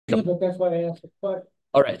Yeah, but that's why I asked the question.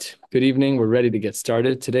 All right. Good evening. We're ready to get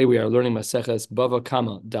started. Today we are learning Maseches Bava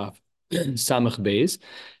Daf Samach Beis,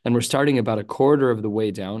 and we're starting about a quarter of the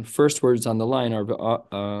way down. First words on the line are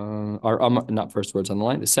not first words on the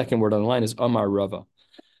line. The second word on the line is Amar Rava.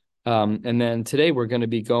 And then today we're going to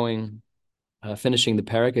be finishing the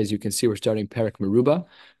parak. As you can see, we're starting parak Meruba,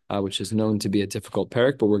 which is known to be a difficult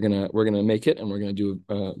parak, but we're gonna make it, and we're gonna do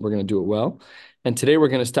it well. And today we're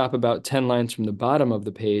gonna stop about 10 lines from the bottom of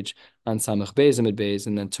the page on Samach Beis Amid Beis,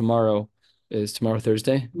 and then tomorrow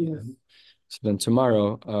Thursday. Yeah. So then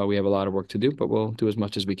tomorrow we have a lot of work to do, but we'll do as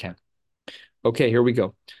much as we can. Okay, here we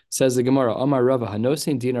go. Says the Gemara, Amar Rava,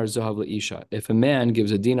 Hanosin dinar zahav leisha. If a man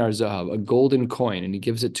gives a dinar zahav, a golden coin, and he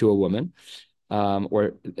gives it to a woman,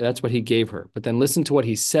 or that's what he gave her. But then listen to what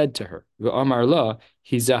he said to her. Amar la,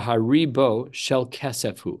 hizaharibo shel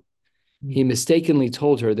kesefhu. He mistakenly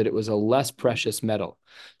told her that it was a less precious metal.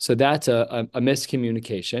 So that's a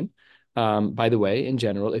miscommunication. By the way, in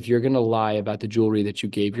general, if you're going to lie about the jewelry that you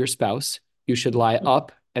gave your spouse, you should lie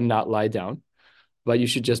up and not lie down, but you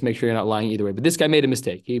should just make sure you're not lying either way. But this guy made a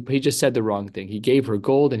mistake. He just said the wrong thing. He gave her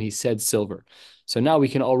gold and he said silver. So now we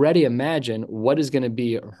can already imagine what is going to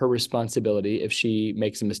be her responsibility if she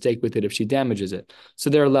makes a mistake with it, if she damages it. So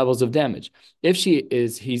there are levels of damage. If she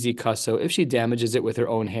is hizikaso, if she damages it with her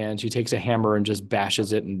own hand, she takes a hammer and just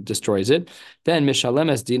bashes it and destroys it, then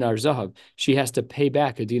mishalemes dinar zahav, she has to pay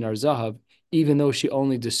back a dinar zahav, even though she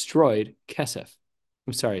only destroyed kesef.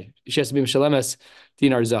 I'm sorry, she has to be mishalemes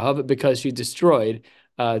dinar zahav because she destroyed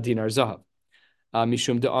dinar zahav.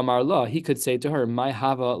 Mishum de Amar La, he could say to her, "My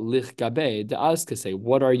hava lich gabe." The Az could say,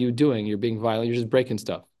 "What are you doing? You're being violent. You're just breaking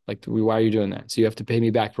stuff. Like, why are you doing that? So you have to pay me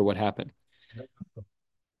back for what happened."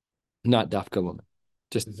 Not dafka woman.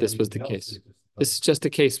 Just this was the case. This is just the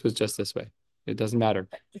case was just this way. It doesn't matter.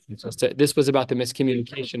 This was about the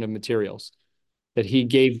miscommunication of materials that he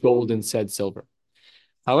gave gold and said silver.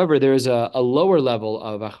 However, there's a lower level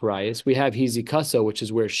of achrayas. We have hizikaso, which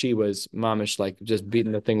is where she was mamish, like just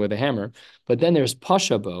beating the thing with a hammer. But then there's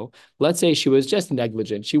pashabo. Let's say she was just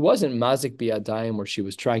negligent. She wasn't mazik biadayim, where she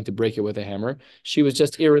was trying to break it with a hammer. She was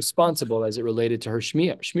just irresponsible as it related to her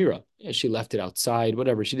shmira. She left it outside,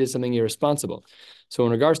 whatever. She did something irresponsible. So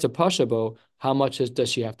in regards to pashabo, how much does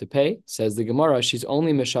she have to pay? Says the Gemara, she's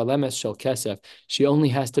only mishalemes shel kesef. She only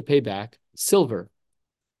has to pay back silver.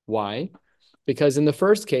 Why? Because in the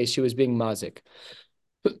first case, she was being mazik.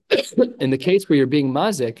 In the case where you're being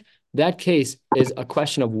mazik, that case is a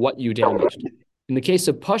question of what you damaged. In the case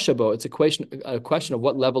of pashabo, it's a question of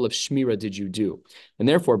what level of shmira did you do. And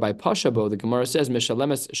therefore, by pashabo, the Gemara says,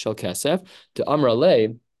 Mishalemes shel kesef, to Amra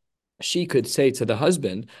le, she could say to the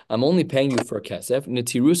husband, "I'm only paying you for kesef,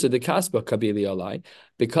 netirusa de kasba kabili alai,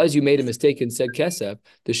 because you made a mistake and said kesef.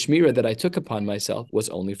 The shmira that I took upon myself was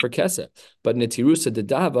only for kesef, but netirusa de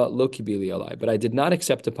dava lo kibili alai. But I did not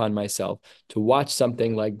accept upon myself to watch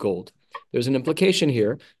something like gold." There's an implication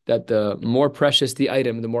here that the more precious the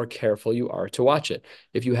item, the more careful you are to watch it.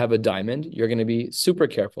 If you have a diamond, you're going to be super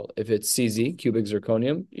careful. If it's CZ, cubic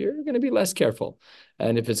zirconium, you're going to be less careful.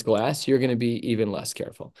 And if it's glass, you're going to be even less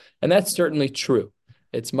careful. And that's certainly true.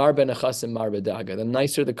 It's mar benachas and mar bedaga. The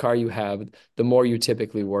nicer the car you have, the more you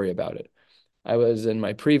typically worry about it. I was in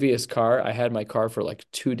my previous car. I had my car for like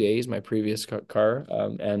 2 days, my previous car.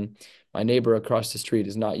 And my neighbor across the street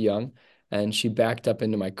is not young. And she backed up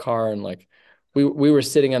into my car and like we were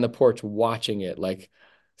sitting on the porch watching it like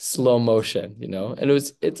slow motion, and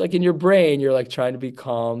it's like in your brain, you're like trying to be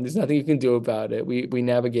calm. There's nothing you can do about it. We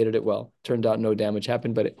navigated it well. Turned out no damage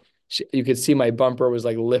happened, but you could see my bumper was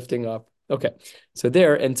like lifting up. Okay. So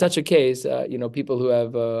there, in such a case, people who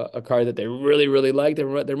have a car that they really, really like,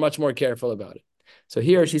 they're much more careful about it. So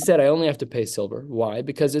here she said, I only have to pay silver. Why?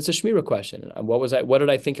 Because it's a shmira question. What did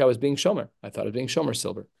I think I was being shomer? I thought I was being shomer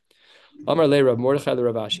silver. Amar le Rav Mordechai le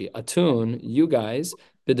Rav Ashi, Atun, you guys,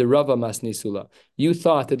 the Rava Masnisula. You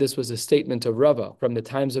thought that this was a statement of Rava from the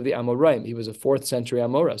times of the Amoraim. He was a 4th century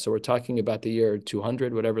Amora. So we're talking about the year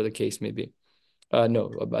 200, whatever the case may be.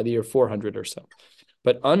 No, about the year 400 or so.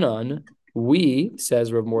 But Anan, we,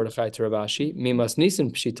 says Rav Mordechai to Rav Ashi, Mimas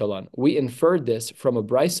Nisan Pshitalan. We inferred this from a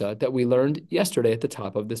brisa that we learned yesterday at the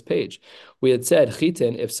top of this page. We had said,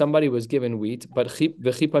 Chitin, if somebody was given wheat, but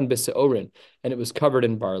v'chipan b'seorin, and it was covered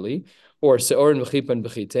in barley, or seorin v'chipan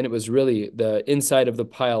b'chitin, it was really the inside of the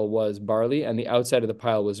pile was barley and the outside of the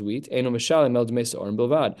pile was wheat. Eno mishalim el dmei seorin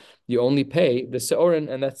bilvad. You only pay the seorin,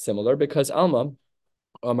 and that's similar because Alma,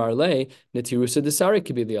 Amarle netirusa desari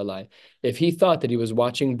kibili alai. If he thought that he was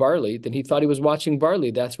watching barley, then he thought he was watching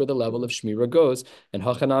barley. That's where the level of shmira goes. And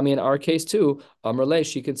hachanami in our case too, Amarle,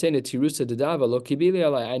 she can say netirusa dedava lo kibili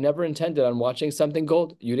alai. I never intended on watching something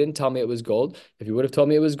gold. You didn't tell me it was gold. If you would have told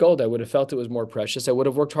me it was gold, I would have felt it was more precious. I would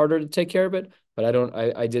have worked harder to take care of it. But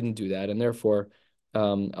I didn't do that, and therefore,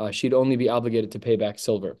 she'd only be obligated to pay back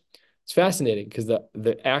silver. It's fascinating because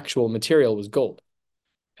the actual material was gold,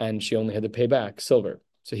 and she only had to pay back silver.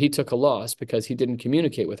 So he took a loss because he didn't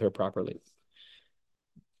communicate with her properly.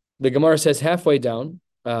 The Gemara says halfway down,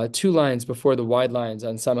 2 lines before the wide lines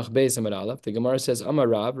on Samach Beis Amar Aleph, the Gemara says, Amar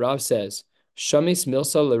Rav, Rav says, Shamis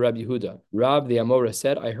Milsa le Rabbi Yehuda. Rav the Amora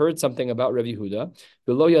said, I heard something about Rabbi Yehuda,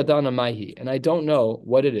 V'lo yadana maihi, and I don't know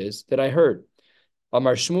what it is that I heard.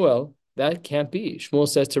 Amar Shmuel, that can't be. Shmuel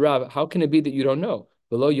says to Rav, how can it be that you don't know?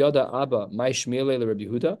 V'lo yada Abba, mai Shmiele le Rabbi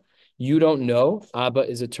Yehuda. You don't know. Abba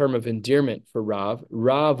is a term of endearment for Rav.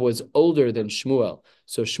 Rav was older than Shmuel,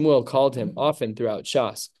 so Shmuel called him often throughout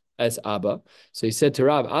Shas as Abba. So he said to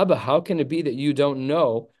Rav, Abba, how can it be that you don't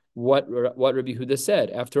know what Rabbi Huda said?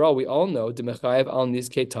 After all, we all know D'mechayev al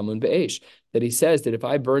nizke tamun be'esh, that he says that if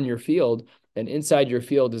I burn your field, and inside your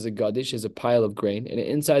field is a gadish, is a pile of grain, and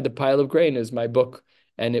inside the pile of grain is my book,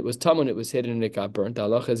 and it was tamun, it was hidden, and it got burnt. The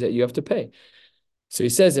halacha is that you have to pay. So he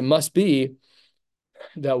says it must be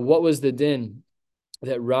that what was the din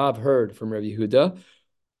that Rav heard from Rabbi Yehuda?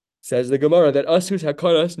 Says the Gemara that asut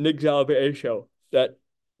hakanas nigzal be'esho, that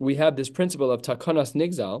we have this principle of takanas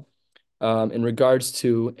nigzal in regards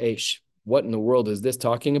to Aish. What in the world is this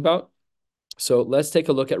talking about? So let's take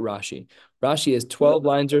a look at Rashi. Rashi is 12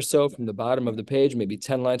 lines or so from the bottom of the page, maybe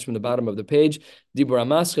 10 lines from the bottom of the page. Dibur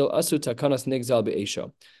amaschil asu takanas nigzal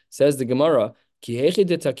be'esho. Says the Gemara, ki hechi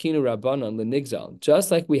de takinu rabbanan lenigzal.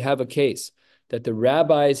 Just like we have a case that the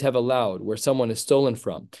rabbis have allowed where someone is stolen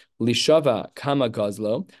from, lishava kama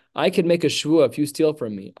gazlo, I can make a shvua if you steal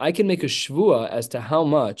from me. I can make a shvua as to how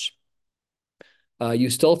much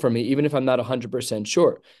you stole from me, even if I'm not 100%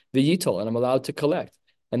 sure. V'yitol, and I'm allowed to collect.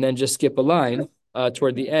 And then just skip a line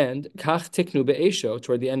toward the end. Kach tiknu be'esho,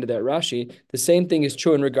 toward the end of that Rashi. The same thing is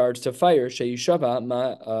true in regards to fire. Sheyishava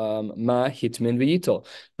ma hitmin v'yitol.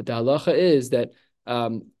 But the halacha is that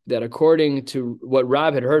that according to what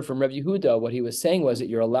Rab had heard from Rabbi Yehuda, what he was saying was that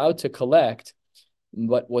you're allowed to collect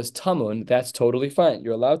what was tamun. That's totally fine.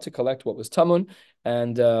 You're allowed to collect what was tamun,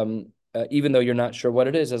 and even though you're not sure what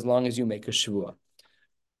it is, as long as you make a shvua.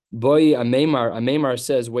 Boy, Amemar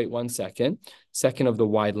says, wait 1 second. Second of the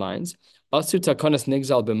wide lines. Asu takanas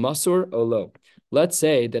nigzal b'masur olo. Let's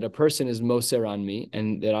say that a person is moser on me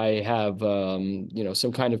and that I have,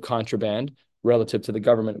 some kind of contraband relative to the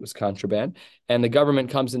government. It was contraband, and the government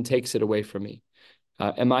comes and takes it away from me.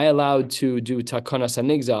 Am I allowed to do takanas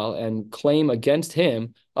nigzal and claim against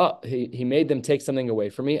him? Oh, he made them take something away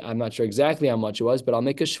from me. I'm not sure exactly how much it was, but I'll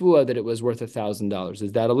make a shvua that it was worth $1,000.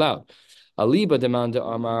 Is that allowed? Aliba demanda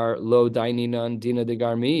amar lo daininan dina de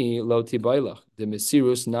garmi lo tibailach de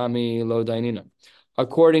misirus nami lo dainina.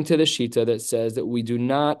 According to the Shita that says that we do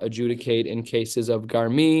not adjudicate in cases of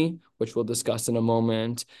garmi, which we'll discuss in a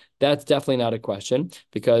moment, that's definitely not a question,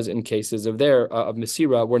 because in cases of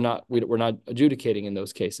misira, we're not adjudicating in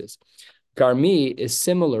those cases. Garmi is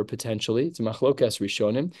similar potentially to machlokas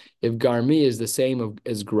rishonim if garmi is the same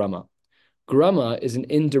as grama. Grama is an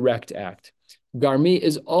indirect act. Garmi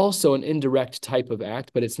is also an indirect type of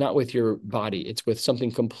act, but it's not with your body. It's with something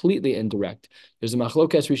completely indirect. There's a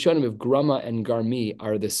machlokas rishonim if grama and garmi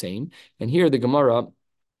are the same. And here the Gemara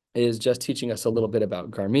is just teaching us a little bit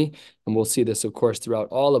about garmi. And we'll see this, of course, throughout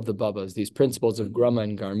all of the Bavas, these principles of grama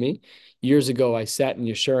and garmi. Years ago, I sat in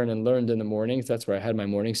Yeshurun and learned in the mornings. That's where I had my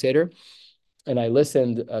morning seder. And I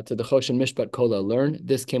listened to the Choshen Mishpat Kola learn.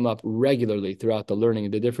 This came up regularly throughout the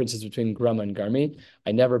learning, the differences between grama and garmi.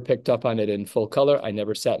 I never picked up on it in full color. I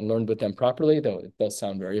never sat and learned with them properly, though it does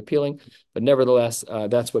sound very appealing. But nevertheless,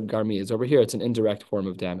 that's what garmi is. Over here, it's an indirect form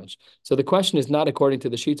of damage. So the question is not according to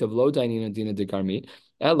the sheet of lo dainina dina de garmi,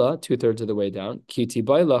 ella, 2/3 of the way down, kiti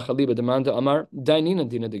baila chaliba demanda amar dainina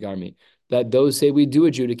dina de garmi. That those say we do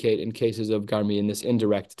adjudicate in cases of garmi in this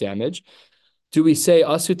indirect damage. Do we say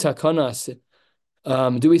asu takanas?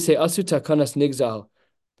 Do we say asu takanas nigzal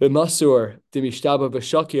b'masur demishtaba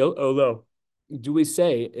b'shakil olo? Do we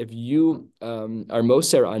say if you are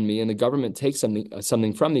moser on me and the government takes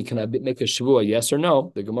something from me, can I make a shvua? Yes or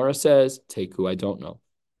no? The Gemara says teku. I don't know.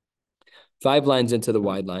 5 lines into the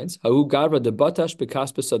wide lines.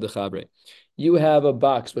 You have a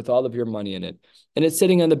box with all of your money in it, and it's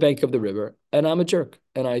sitting on the bank of the river, and I'm a jerk,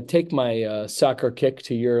 and I take my soccer kick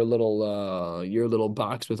to your little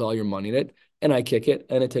box with all your money in it, and I kick it,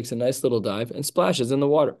 and it takes a nice little dive and splashes in the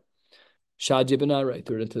water. Shaji b'na'ara,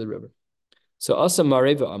 threw it into the river. So Asa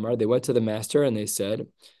Mareva Amar, they went to the master and they said,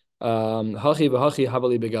 Hachi v'hachi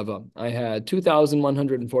havali begava. I had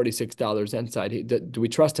 $2,146 inside. Do we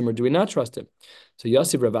trust him or do we not trust him? So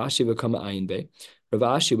Yosef Rav Ashi v'kama ayin be. Rav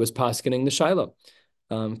Ashi was paskening the Shiloh.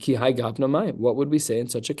 Ki hai gavna mai. What would we say in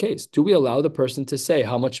such a case? Do we allow the person to say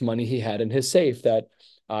how much money he had in his safe that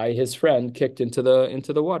I, his friend, kicked into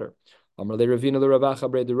the water? Somebody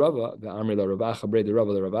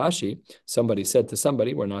said to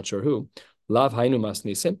somebody, we're not sure who, Lav hainu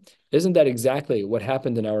masnisin. Isn't that exactly what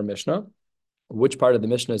happened in our Mishnah? Which part of the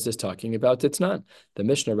Mishnah is this talking about? It's not. The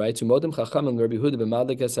Mishnah writes, that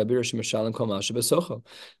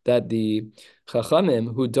the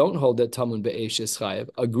Chachamim who don't hold that Tamun Be'esh is Chayiv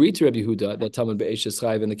agree to Rabbi Yehuda that Tamun Be'esh is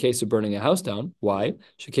Chayiv in the case of burning a house down. Why?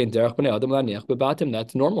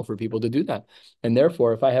 That's normal for people to do that. And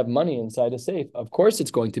therefore, if I have money inside a safe, of course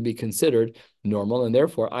it's going to be considered normal, and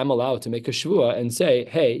therefore I'm allowed to make a shvua and say,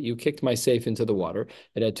 hey, you kicked my safe into the water.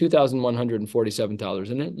 It had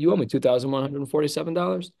 $2,147 in it. You owe me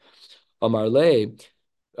 $2,147. Amar Le,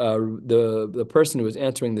 the person who was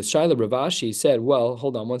answering the Shaila, Rav Ashi, said, well,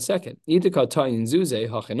 hold on one second. I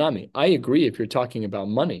agree if you're talking about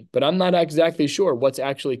money, but I'm not exactly sure what's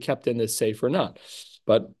actually kept in this safe or not.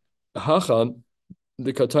 But Hacha,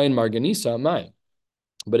 the Katayin Marganisa, mai.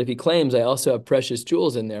 But if he claims I also have precious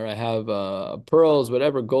jewels in there, I have pearls,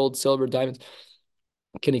 whatever, gold, silver, diamonds,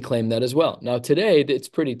 can he claim that as well? Now, today, it's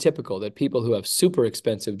pretty typical that people who have super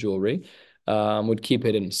expensive jewelry would keep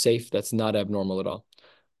it in a safe. That's not abnormal at all.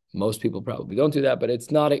 Most people probably don't do that, but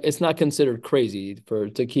it's not considered crazy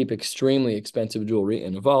to keep extremely expensive jewelry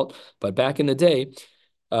in a vault. But back in the day,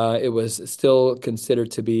 it was still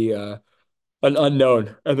considered to be an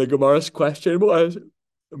unknown. And the Gemara's question was,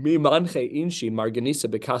 do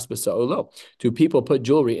people put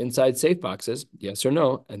jewelry inside safe boxes? Yes or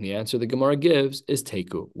no? And the answer the Gemara gives is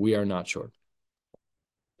teku. We are not sure.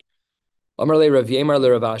 Amarle Rav Yemar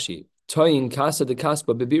le Rav Ashi, toyin kasa de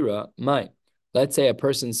kaspa bebira mai. Let's say a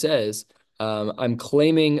person says, I'm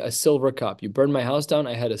claiming a silver cup. You burned my house down.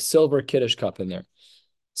 I had a silver Kiddush cup in there.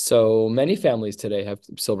 So many families today have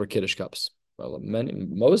silver Kiddush cups. Well,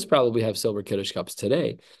 most probably have silver Kiddush cups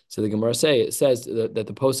today. So the Gemara says that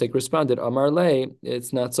the posek responded, Amar Le,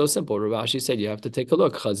 it's not so simple. Rav Ashi said, you have to take a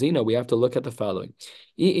look. Chazina, we have to look at the following.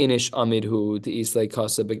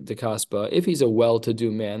 If he's a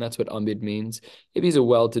well-to-do man, that's what amid means. If he's a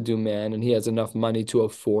well-to-do man and he has enough money to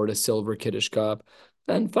afford a silver Kiddush cup,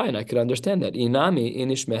 then fine, I could understand that.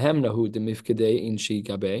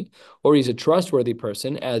 Or he's a trustworthy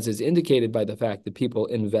person, as is indicated by the fact that people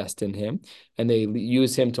invest in him and they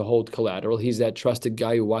use him to hold collateral. He's that trusted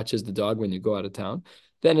guy who watches the dog when you go out of town.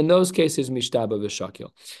 Then in those cases, mishtaba v'shakil.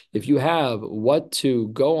 If you have what to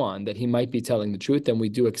go on that he might be telling the truth, then we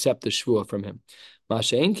do accept the shvua from him.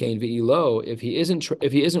 Masha'en kain v'ilo, if he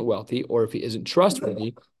isn't wealthy or if he isn't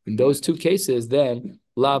trustworthy, in those two cases, then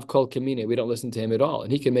lav kol kamine, we don't listen to him at all.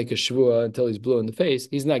 And he can make a shvua until he's blue in the face.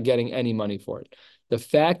 He's not getting any money for it. The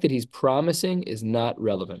fact that he's promising is not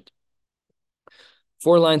relevant.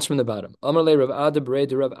 4 lines from the bottom. Amar le Rav Adabre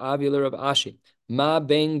de Rav Avi le Rav Ashi. Ma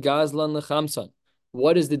ben gazlan lechamsan.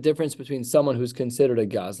 What is the difference between someone who's considered a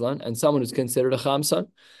gazlan and someone who's considered a chamsan?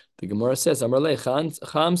 The Gemara says, Amar le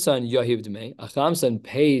chamsan yahiv dmei. A chamsan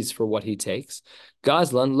pays for what he takes.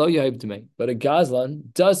 Gazlan lo yahiv dmei. But a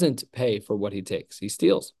gazlan doesn't pay for what he takes. He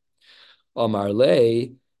steals. Amar le,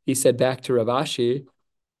 he said back to Rav Ashi,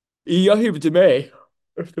 yahiv dmei.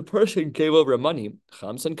 If the person gave over money,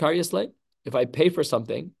 chamsan karyasle. If I pay for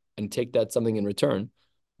something and take that something in return,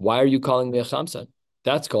 why are you calling me a chamsan?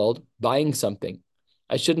 That's called buying something.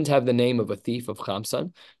 I shouldn't have the name of a thief of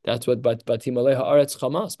chamsan. That's what batim alei haaretz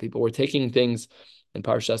chamas. People were taking things in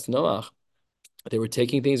Parshas Noach. They were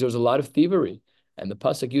taking things. There was a lot of thievery, and the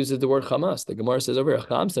pasuk uses the word chamas. The Gemara says over here,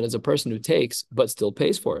 chamsan is a person who takes but still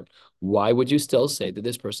pays for it. Why would you still say that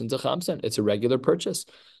this person's a chamsan? It's a regular purchase.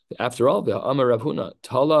 After all, the Amar Rav Huna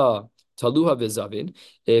Taluha v'zavin.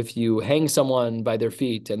 If you hang someone by their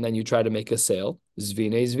feet and then you try to make a sale,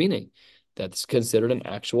 zvine. That's considered an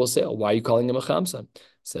actual sale. Why are you calling him a chamsan?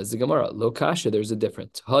 Says the Gemara, lo kasha, there's a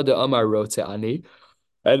difference. Ha de amar rote ani,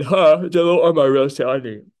 and ha de lo amar rote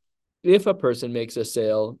ani. If a person makes a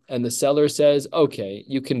sale and the seller says, okay,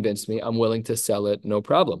 you convinced me, I'm willing to sell it, no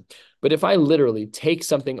problem. But if I literally take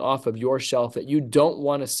something off of your shelf that you don't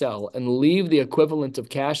want to sell and leave the equivalent of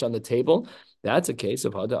cash on the table, that's a case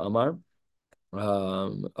of ha de amar,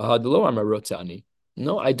 ha de lo amar rote ani.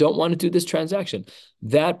 No, I don't want to do this transaction.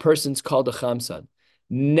 That person's called a chamsan.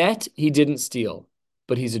 Net, he didn't steal,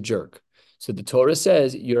 but he's a jerk. So the Torah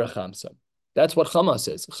says, you're a chamsan. That's what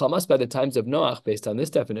chamas is. Chamas by the times of Noach, based on this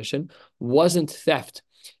definition, wasn't theft.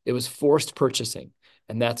 It was forced purchasing,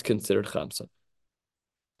 and that's considered chamsa.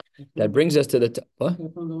 That brings us to the what?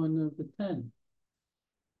 From the one of the 10,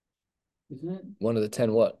 isn't it? One of the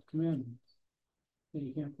 10 what? Commandments. That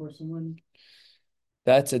you can't force someone.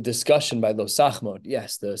 That's a discussion by Lo Sachmod.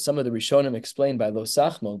 Yes, some of the Rishonim explained by Lo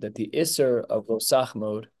Sachmod that the Isser of Lo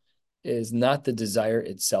Sachmod is not the desire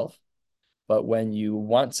itself, but when you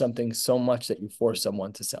want something so much that you force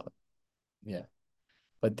someone to sell it. Yeah.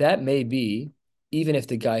 But that may be, even if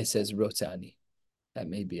the guy says Rotzani, that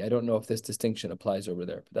may be. I don't know if this distinction applies over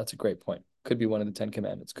there, but that's a great point. Could be one of the 10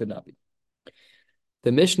 commandments, could not be.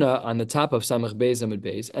 The Mishnah on the top of Samach Beis Amud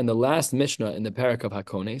Beis, and the last Mishnah in the Parak of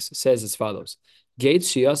Hakones says as follows: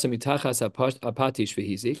 Gates shiyasa mitachas apatish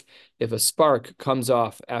v'hizik. If a spark comes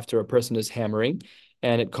off after a person is hammering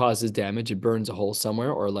and it causes damage, it burns a hole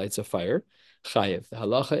somewhere or lights a fire, chayev. The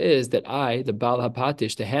halacha is that I, the Baal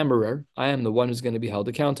Hapatish, the hammerer, I am the one who's going to be held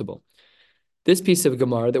accountable. This piece of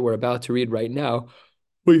Gemara that we're about to read right now,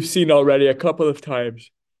 we've seen already a couple of times.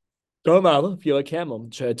 If you like camel,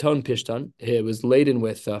 tone pishtan, it was laden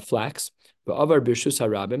with flax,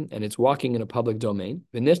 and it's walking in a public domain.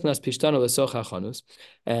 And the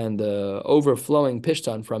overflowing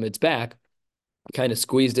pishtan from its back kind of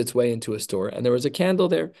squeezed its way into a store, and there was a candle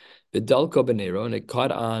there, the dalko benero, and it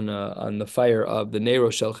caught on the fire of the nero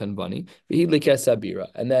shelchen bani,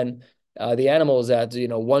 and then the animal is at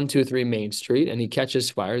 123 Main Street, and he catches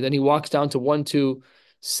fire. Then he walks down to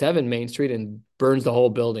 127 Main Street and burns the whole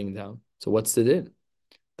building down. So what's the din?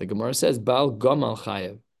 The Gemara says, Baal Gomal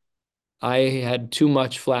Chayev. I had too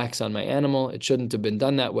much flax on my animal. It shouldn't have been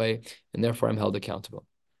done that way, and therefore I'm held accountable.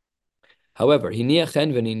 However, if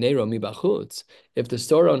the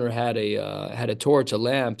store owner had a torch, a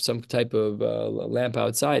lamp, some type of lamp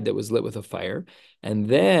outside that was lit with a fire, and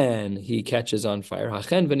then he catches on fire, the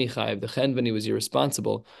chenveni was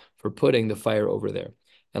irresponsible for putting the fire over there.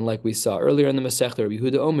 And like we saw earlier in the Maseches, Rabbi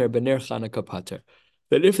Yehuda Omer bener Chanukah pater,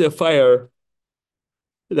 that if the fire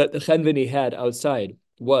that the chenveni had outside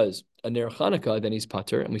was a ner Chanukah, then he's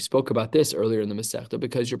pater. And we spoke about this earlier in the Maseches,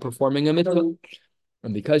 because you're performing a mitzvah.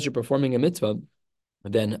 And because you're performing a mitzvah,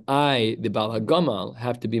 then I, the Baal HaGamal,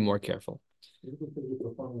 have to be more careful. Because you're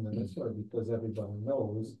performing the mitzvah, because everybody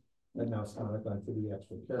knows that now it's not going to be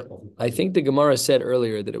extra careful. I think the Gemara said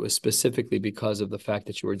earlier that it was specifically because of the fact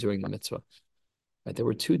that you were doing the mitzvah. Right? There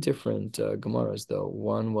were two different Gemaras, though.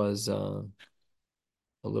 One was a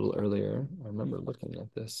little earlier. I remember looking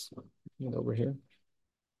at this over here.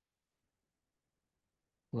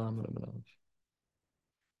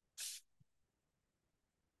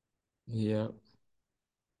 Yeah.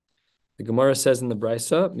 The Gemara says in the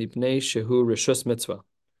Brisa, Mipnei Shehu Rishus Mitzvah.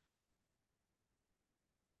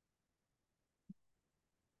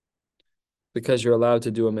 Because you're allowed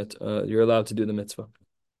to do you're allowed to do the mitzvah.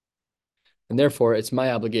 And therefore, it's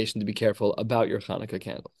my obligation to be careful about your Hanukkah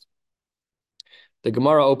candles. The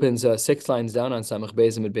Gemara opens 6 lines down on Samach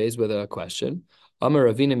Beis Amud Beis with a question. Amar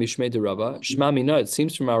Ravina Mishmei de Rava. Shma mina, it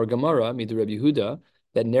seems from our Gemara, Mid Rabbi Yehuda,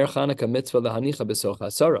 that Ner Chanukah mitzvah lahanicha b'soch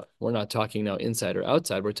hasara. We're not talking now inside or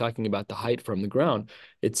outside. We're talking about the height from the ground.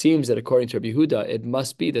 It seems that according to Rabbi Yehuda, it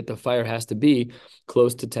must be that the fire has to be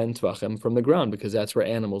close to 10 tvachim from the ground, because that's where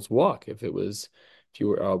animals walk. If you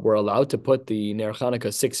were allowed to put the Ner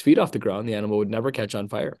Chanukah 6 feet off the ground, the animal would never catch on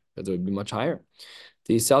fire, because it would be much higher.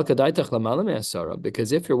 Because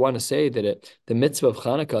if you want to say that the mitzvah of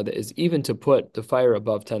Chanukah is even to put the fire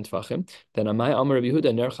above 10 tvachim, then Amai Amar Rabbi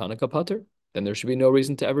Yehuda Ner Chanukah pater. Then there should be no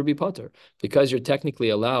reason to ever be pater, because you're technically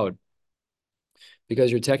allowed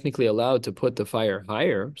to put the fire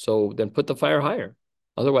higher. So then put the fire higher.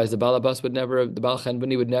 Otherwise, the Baal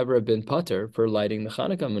Chenveni would never have been pater for lighting the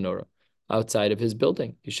Chanukah menorah outside of his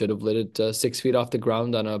building. He should have lit it 6 feet off the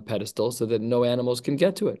ground on a pedestal so that no animals can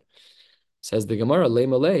get to it. Says the Gemara, Le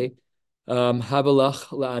Malay, Habalach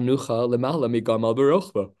la'anucha lemala migamal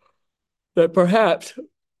berochva. That perhaps,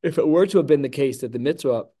 if it were to have been the case that the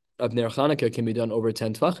mitzvah of Ner Chanukah can be done over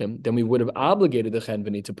 10 tvachim, then we would have obligated the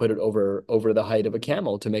Chenveni to put it over the height of a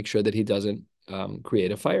camel to make sure that he doesn't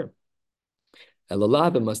create a fire.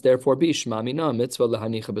 It must therefore be Shma mina mitzvah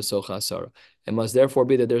lahanicha b'soch asara. It must therefore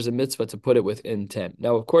be that there's a mitzvah to put it within 10.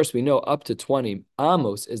 Now, of course, we know up to 20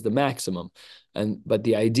 amos is the maximum, but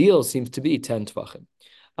the ideal seems to be 10 tvachim.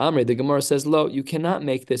 Amri, the Gemara says, "Lo, you cannot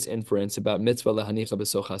make this inference about mitzvah lahanicha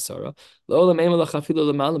b'soch hasara.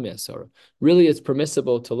 Really, it's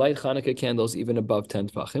permissible to light Hanukkah candles even above 10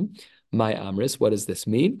 tvachim. My Amris, what does this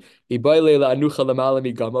mean?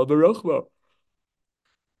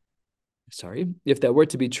 Sorry, if that were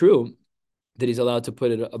to be true, that he's allowed to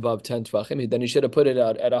put it above 10 tvachim, then he should have put it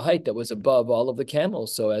out at a height that was above all of the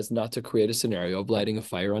camels so as not to create a scenario of lighting a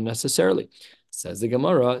fire unnecessarily. Says the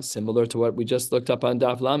Gemara, similar to what we just looked up on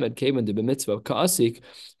Daf Lamed, Kavan de b'mitzvah ka'asik,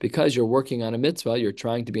 because you're working on a mitzvah, you're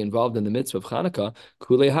trying to be involved in the mitzvah of Chanukah,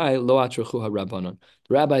 kulei lo atrachu harabanon.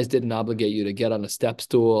 The rabbis didn't obligate you to get on a step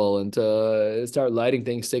stool and to start lighting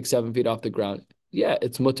things 6-7 feet off the ground. Yeah,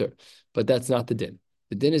 it's mutter, but that's not the din.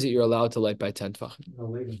 The din is that you're allowed to light by 10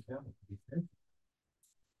 tvachim.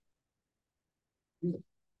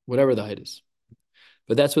 Whatever the height is.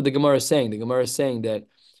 But that's what the Gemara is saying. The Gemara is saying that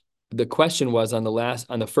the question was on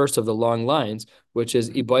the first of the long lines, which is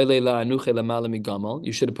you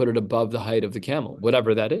should have put it above the height of the camel,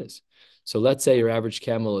 whatever that is. So let's say your average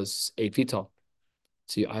camel is 8 feet tall.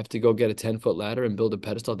 So I have to go get a 10-foot ladder and build a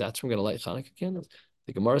pedestal. That's where I'm going to light Hanukkah candles.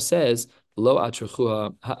 The Gemara says, lo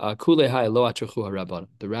atrachuha rabban.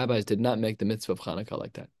 The rabbis did not make the mitzvah of Hanukkah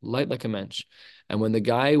like that. Light like a mensch. And when the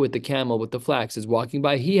guy with the camel with the flax is walking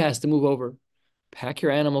by, he has to move over. Pack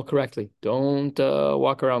your animal correctly. Don't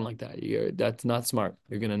walk around like that. That's not smart.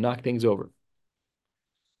 You're going to knock things over.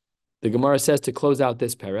 The Gemara says to close out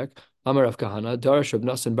this parak, Amar Rav Kahana, Darash Rav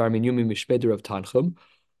Nasan bar Minyumi mishmeder Rav Tanchum,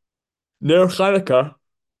 Ner Chanukah,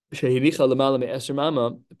 Shehilicha lamala me'eser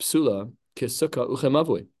mama, psula, kisukah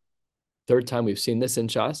uchemavui. Third time we've seen this in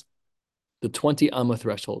Shas, the 20 amma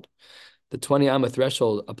threshold. The 20 amma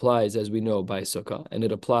threshold applies, as we know, by sukkah, and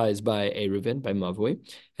it applies by eruvin, by mavui,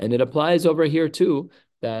 and it applies over here too,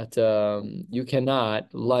 that you cannot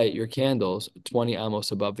light your candles 20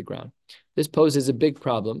 amos above the ground. This poses a big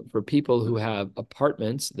problem for people who have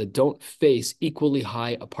apartments that don't face equally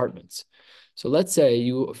high apartments. So let's say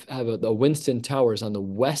you have the Winston Towers on the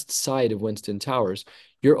west side of Winston Towers.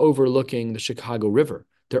 You're overlooking the Chicago River.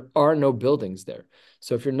 There are no buildings there.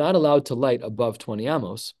 So if you're not allowed to light above 20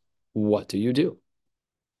 amos, what do?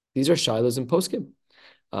 These are shilas and poskim.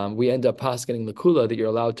 We end up paskening the kula that you're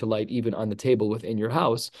allowed to light even on the table within your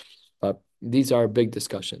house. These are big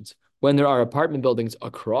discussions. When there are apartment buildings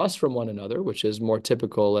across from one another, which is more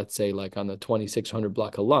typical, let's say like on the 2600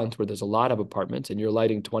 block of Lunt, where there's a lot of apartments and you're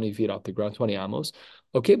lighting 20 feet off the ground, 20 amos.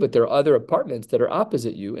 Okay, but there are other apartments that are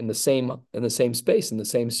opposite you in the same space, in the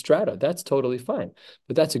same strata. That's totally fine.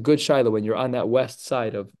 But that's a good shilah when you're on that west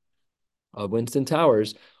side of Winston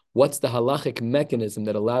Towers. What's the halachic mechanism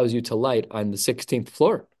that allows you to light on the 16th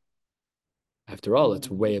floor? After all, it's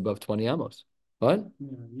way above 20 amos. What?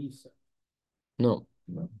 No.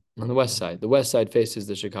 On the west side. The west side faces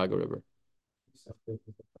the Chicago River.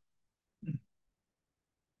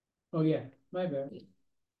 Oh, yeah. My bad.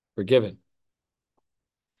 Forgiven.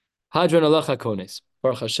 Hadron alacha kones.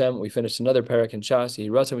 Baruch Hashem, we finished another parak in Shas.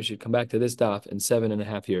 We should come back to this daf in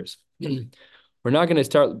 7.5 years. We're not going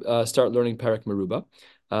to start learning parak Meruba.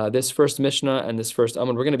 This first Mishnah and this first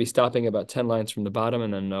Amud, we're going to be stopping about 10 lines from the bottom,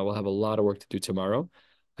 and then we'll have a lot of work to do tomorrow.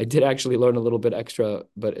 I did actually learn a little bit extra,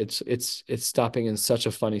 but it's stopping in such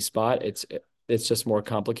a funny spot. It's just more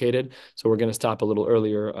complicated. So we're going to stop a little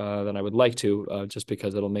earlier than I would like to, just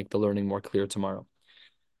because it'll make the learning more clear tomorrow.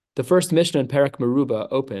 The first Mishnah in Parak Meruba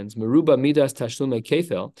opens, Meruba midas tashlume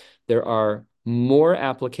kefel. There are more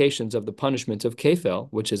applications of the punishment of kefel,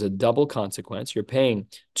 which is a double consequence. You're paying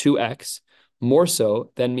 2x, more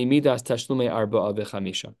so than mimidas tashlume arba'a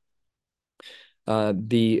v'chamisha.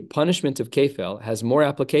 The punishment of kefel has more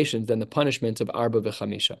applications than the punishment of arba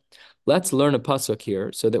v'chamisha. Let's learn a pasuk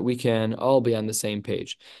here so that we can all be on the same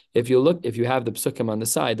page. If you have the psukim on the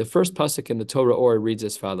side, the first pasuk in the Torah or reads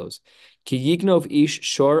as follows: Ki yignov ish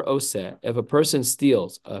shor oseh. If a person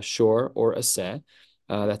steals a shor or a seh,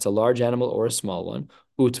 that's a large animal or a small one,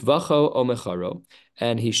 utvacho o mecharo,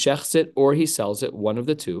 and he shechs it or he sells it, one of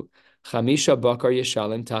the two, chamisha bakar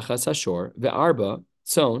yeshalem tachas hashor ve'arba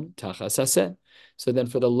tzon tachas haseh. So then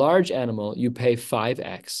for the large animal, you pay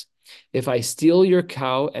 5x. If I steal your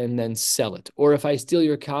cow and then sell it, or if I steal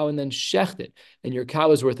your cow and then shecht it, and your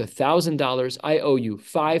cow is worth $1,000, I owe you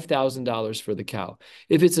 $5,000 for the cow.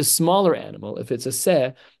 If it's a smaller animal, if it's a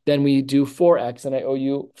seh, then we do 4x, and I owe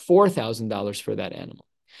you $4,000 for that animal.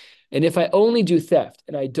 And if I only do theft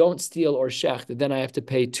and I don't steal or shecht, then I have to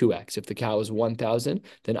pay 2x. If the cow is 1,000,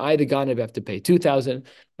 then I, the ganav, have to pay 2,000,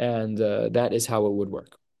 and that is how it would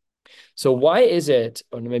work. So why is it,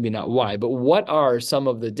 or maybe not why, but what are some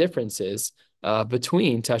of the differences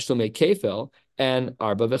between Tashlume Kefel and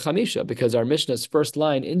Arba V'chamisha? Because our Mishnah's first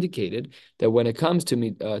line indicated that when it comes to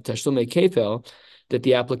Tashlume Kefel, that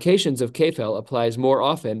the applications of Kefel applies more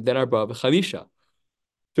often than Arba V'chamisha.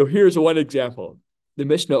 So here's one example. The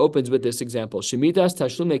Mishnah opens with this example. Shemidas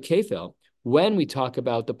Tashlume Kefel, when we talk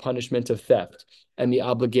about the punishment of theft and the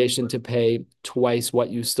obligation to pay twice what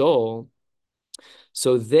you stole,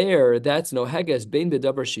 So there, that's noheges bein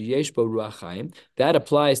bedavar sheyesh bo ruach chaim. That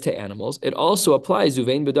applies to animals. It also applies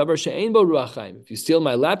uvein bedavar she'ein bo ruach chaim. If you steal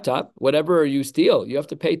my laptop, whatever you steal, you have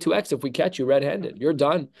to pay 2x if we catch you red-handed. You're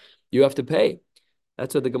done. You have to pay.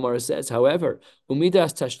 That's what the Gemara says. However,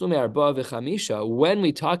 umidas tashlume arba v'chamisha, when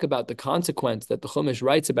we talk about the consequence that the Chumash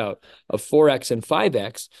writes about of 4x and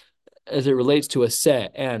 5x, as it relates to a seh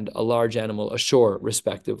and a large animal, a shor,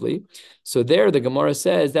 respectively. So there, the Gemara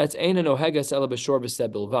says that's eina nohegas ela b'shor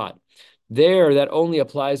v'seh bilvad. There, that only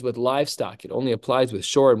applies with livestock. It only applies with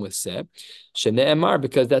shor and with seh. Shene'emar,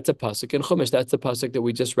 because that's a pasuk in Chumash. That's the pasuk that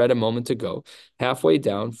we just read a moment ago. Halfway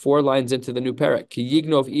down, 4 lines into the new parak. Ki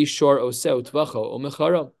yignov ish shor oseh utvacho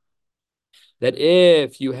umecharo. That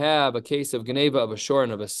if you have a case of geneva of a shor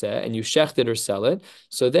and of a seh, and you shecht it or sell it,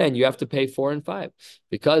 so then you have to pay 4 and 5.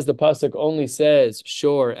 Because the pasuk only says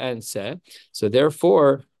shor and seh, so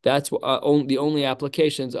therefore, that's the only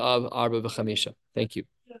applications of arba v'chamisha. Thank you.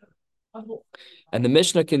 And the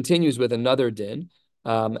Mishnah continues with another din,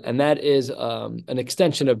 and that is an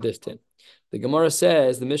extension of this din. The Gemara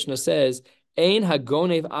says, the Mishnah says, Ein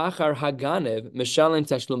hagonev achar haganev mishalem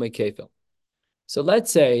tashlumei kefil. So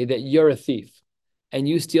let's say that you're a thief and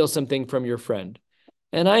you steal something from your friend.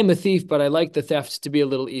 And I'm a thief, but I like the theft to be a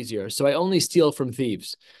little easier. So I only steal from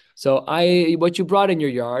thieves. So what you brought in your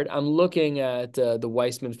yard, I'm looking at the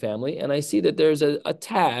Weissman family, and I see that there's a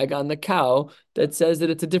tag on the cow that says that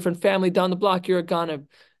it's a different family down the block. You're a gonev.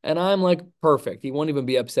 And I'm like, perfect. He won't even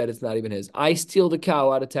be upset. It's not even his. I steal the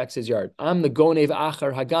cow out of Tex's yard. I'm the gonev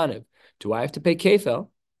achar haganev. Do I have to pay kefel?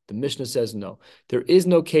 The Mishnah says no. There is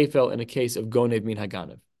no kefel in a case of gonev min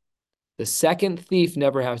haganev. The second thief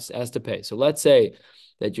never has to pay. So let's say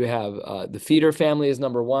that you have the feeder family is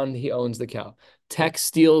number 1. He owns the cow. Tex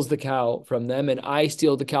steals the cow from them, and I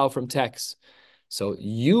steal the cow from Tex. So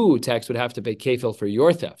you, Tex, would have to pay kefil for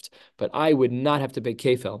your theft, but I would not have to pay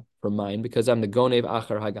kefil for mine because I'm the gonev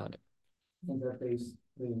achar haganev. And that based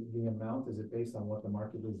the amount, is it based on what the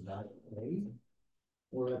market is that day,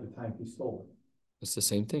 or at the time he stole it? It's the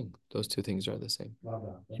same thing. Those two things are the same.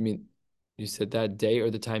 Bava, yeah. You mean you said that day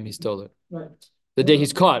or the time he stole it? Right. The day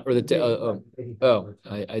he's caught, or the day?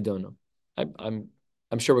 I don't know.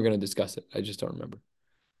 I'm sure we're going to discuss it. I just don't remember.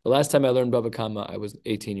 The last time I learned Bava Kama, I was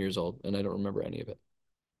 18 years old, and I don't remember any of it.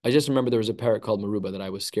 I just remember there was a parrot called Maruba that I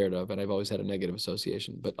was scared of, and I've always had a negative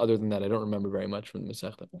association. But other than that, I don't remember very much from the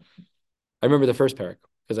Masechta. I remember the first parrot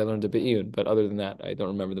because I learned a Be'iyun, but other than that, I don't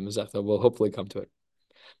remember the Masechta. We'll hopefully come to it.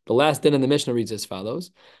 The last din in the Mishnah reads as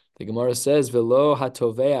follows. The Gemara says, V'lo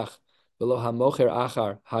hatoveach, v'lo hamocher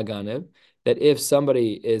achar haganev, that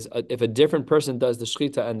if a different person does the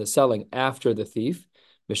shchita and the selling after the thief,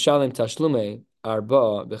 mishalem tashlume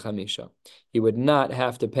arba b'chamisha, he would not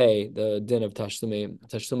have to pay the din of tashlume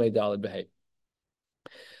daled behei.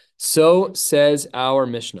 So says our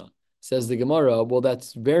Mishnah. Says the Gemara, well,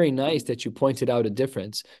 that's very nice that you pointed out a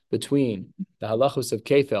difference between the halachos of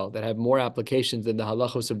kefel that have more applications than the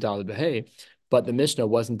halachos of daled behei, but the Mishnah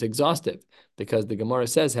wasn't exhaustive because the Gemara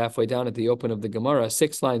says halfway down at the open of the Gemara,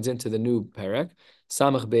 6 lines into the new parak,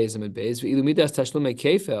 samach beis and beis, v'ilumidas tashlume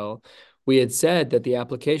kefel, we had said that the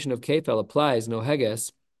application of kefel applies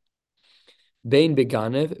noheges bein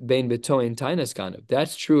beganev, bein betoin tainas ganev.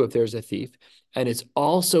 That's true if there's a thief. And it's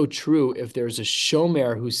also true if there's a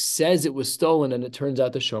shomer who says it was stolen and it turns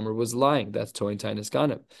out the shomer was lying. That's toin tainas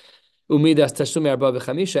ganev. Umidas tashlume arba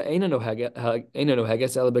v'chamisha eina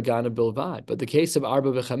noheges ela beganev bilvad. But the case of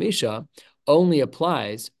arba v'chamisha only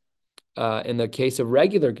applies in the case of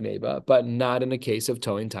regular gneba, but not in the case of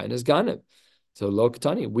toin tainas ganev. So lo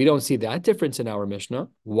ketani, we don't see that difference in our Mishnah.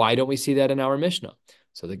 Why don't we see that in our Mishnah?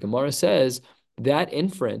 So the Gemara says that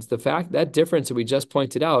inference, that difference that we just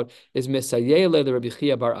pointed out is misayeh le Rabbi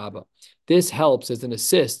Chia bar Abba. This helps as an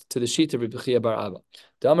assist to the sheet of Rabbi Chia bar Abba.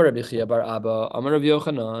 Damar Rabbi Chia bar Abba, Amar Rabbi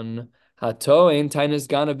Yochanan, hatoin tainas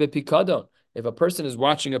ganav b'pikadon. If a person is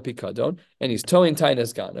watching a pikadon and he's towing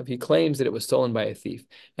tainas ganav, he claims that it was stolen by a thief,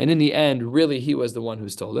 and in the end, really he was the one who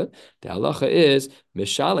stole it. The halacha is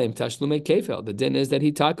mishalem tashlume kefel. The din is that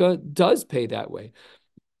he taka does pay that way.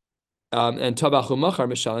 And tabachu machar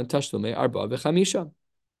mishalem tashlume arba v'chamisha.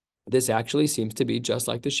 This actually seems to be just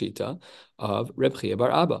like the shita of Reb Chia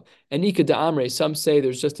bar Abba. And Ika da'amre, some say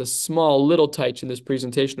there's just a small little touch in this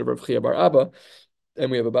presentation of Reb Chia bar Abba,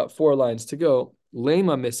 and we have about 4 lines to go.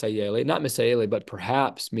 Lema misayele, not misayele, but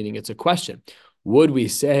perhaps, meaning it's a question. Would we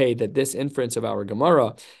say that this inference of our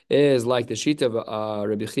Gemara is like the sheet of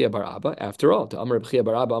Rabbi Chia bar Abba? After all, to Amar Rabbi Chia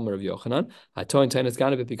bar Abba, Amar Rabbi Yochanan, that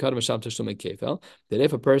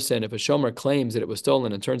if a shomer claims that it was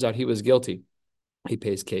stolen and turns out he was guilty, he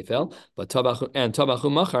pays kefel, but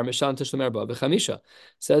tabachu machar mishan tishlomer ba v'chamisha.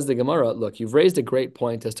 Says the Gemara, look, you've raised a great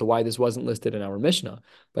point as to why this wasn't listed in our Mishnah,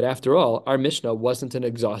 but after all, our Mishnah wasn't an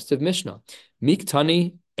exhaustive Mishnah.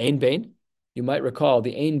 Miktani ein bein. You might recall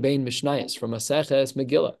the ein bein Mishnayos from Maseches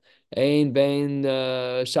Megillah. Ein bein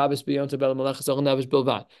Shabbos b'yom tov melechas ochel nefesh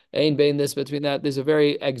bilvad. Ein bein this between that. There's a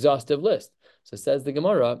very exhaustive list. So says the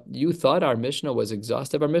Gemara, you thought our Mishnah was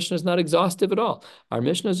exhaustive. Our Mishnah is not exhaustive at all. Our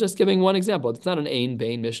Mishnah is just giving one example. It's not an Ein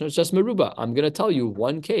Bain Mishnah. It's just Meruba. I'm going to tell you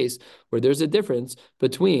one case where there's a difference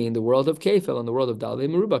between the world of Kefil and the world of Dalei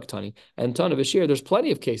Meruba Ktani and Ton of Ashir. There's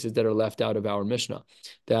plenty of cases that are left out of our Mishnah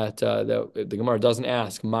that the Gemara doesn't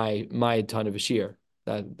ask my Ton of Ashir.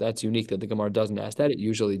 That's unique that the Gemara doesn't ask that. It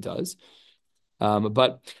usually does.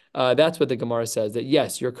 But that's what the Gemara says, that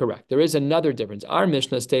yes, you're correct. There is another difference. Our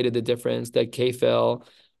Mishnah stated the difference that kefil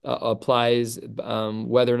applies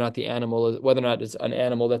whether or not it's an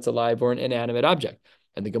animal that's alive or an inanimate object.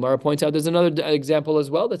 And the Gemara points out there's another example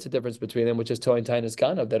as well that's a difference between them, which is Toin Tainas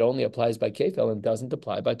Ganav, that only applies by kefil and doesn't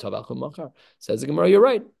apply by Tavachum Machar. Says the Gemara, you're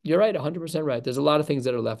right, 100% right. There's a lot of things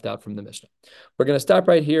that are left out from the Mishnah. We're going to stop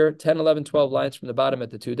right here, 10, 11, 12 lines from the bottom at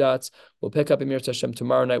the 2 dots. We'll pick up Amir Hashem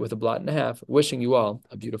tomorrow night with a blot and a half. Wishing you all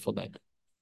a beautiful night.